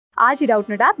आज ही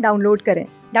Doubtnut app download करें।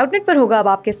 डाउटनट पर होगा अब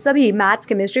आपके सभी मैथ्स,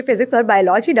 केमिस्ट्री, फिजिक्स और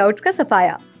बायोलॉजी डाउट्स का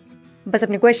सफाया। बस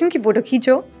अपने क्वेश्चन की फोटो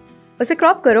खींचो, उसे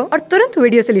क्रॉप करो और तुरंत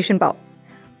वीडियो सोल्यूशन पाओ।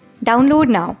 Download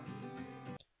now.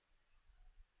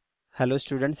 Hello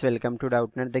students, welcome to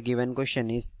Doubtnut. The given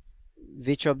question is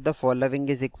which of the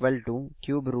following is equal to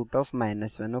cube root of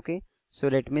 -1. Okay,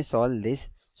 so let me solve this.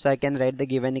 So I can write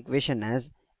the given equation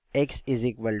as x is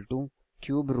equal to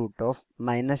cube root of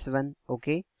 -1.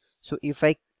 Okay, so if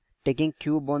I taking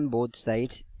cube on both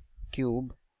sides,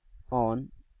 cube on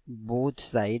both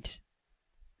sides,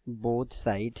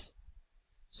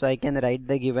 so I can write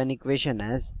the given equation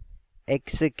as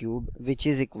x cube, which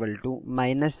is equal to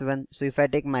 -1. So if I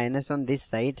take minus on this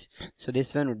side, so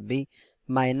this one would be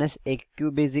minus x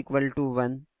cube is equal to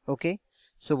 1. Okay,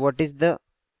 so what is the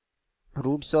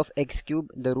roots of x cube?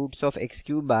 The roots of x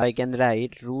cube are, I can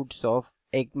write roots of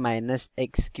x minus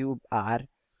x cube are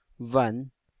 1,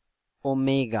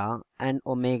 omega and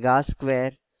omega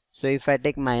square. So if I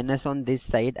take minus on this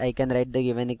side, I can write the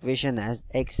given equation as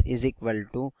x is equal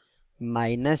to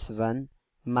 -1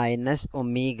 minus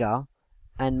omega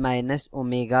and minus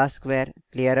omega square.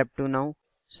 Clear up to now?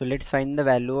 So let's find the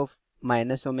value of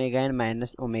minus omega and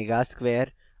minus omega square.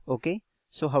 Okay,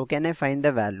 so how can I find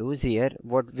the values here?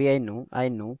 What I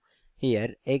know here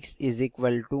x is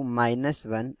equal to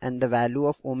 -1 and the value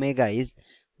of omega is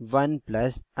 1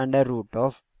 plus under root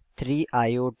of 3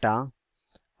 iota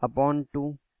upon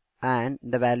 2, and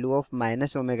the value of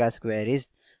minus omega square is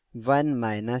 1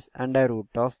 minus under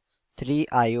root of 3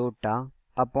 iota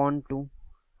upon 2.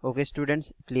 Okay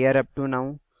students, clear up to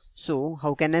now? So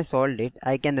how can I solve it?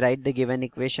 I can write the given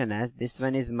equation as this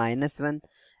one is -1,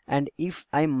 and if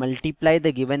I multiply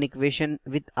the given equation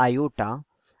with iota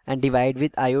and divide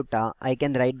with iota, I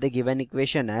can write the given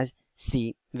equation as, see,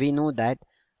 we know that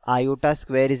iota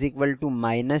square is equal to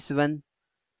 -1.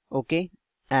 Okay,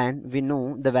 and we know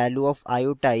the value of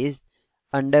iota is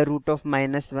under root of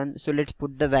 -1. So let's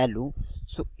put the value.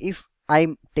 So if I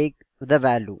take the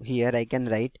value here, I can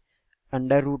write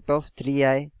under root of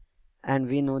 3i,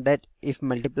 and we know that if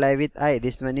multiply with I,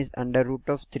 this one is under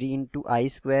root of 3 into I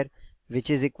square,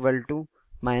 which is equal to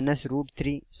minus root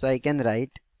 3. So I can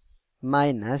write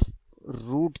minus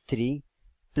root 3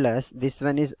 plus this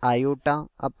one is iota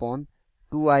upon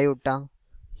 2 iota.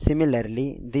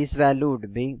 Similarly, this value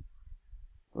would be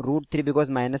root 3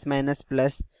 because minus minus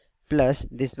plus, plus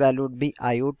this value would be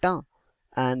iota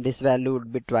and this value would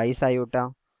be twice iota.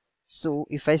 So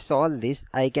if I solve this,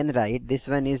 I can write this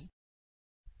one is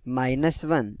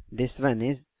 -1, this one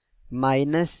is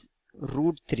minus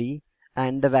root 3,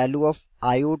 and the value of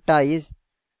iota is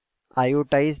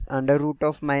under root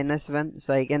of -1.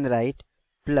 So I can write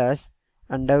plus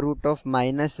under root of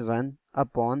 -1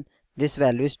 upon this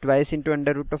value is twice into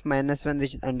under root of -1,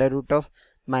 which is under root of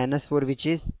 -4, which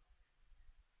is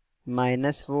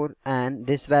 -4, and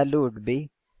this value would be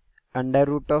under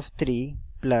root of 3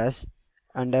 plus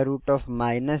under root of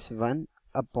 -1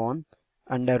 upon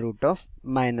under root of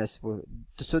 -4.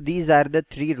 So these are the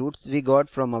three roots we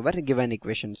got from our given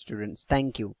equation, students.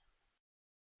 Thank you.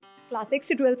 Class 6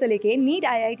 से 12 से लेके NEET,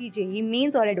 IIT JEE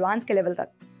mains और advance के level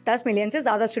तक 10 million से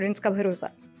ज्यादा students का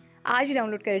भरोसा। आज ही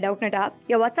डाउनलोड करें डाउटनट ऐप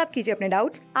या व्हाट्सएप कीजिए अपने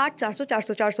डाउट्स 8400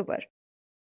 400 400 पर।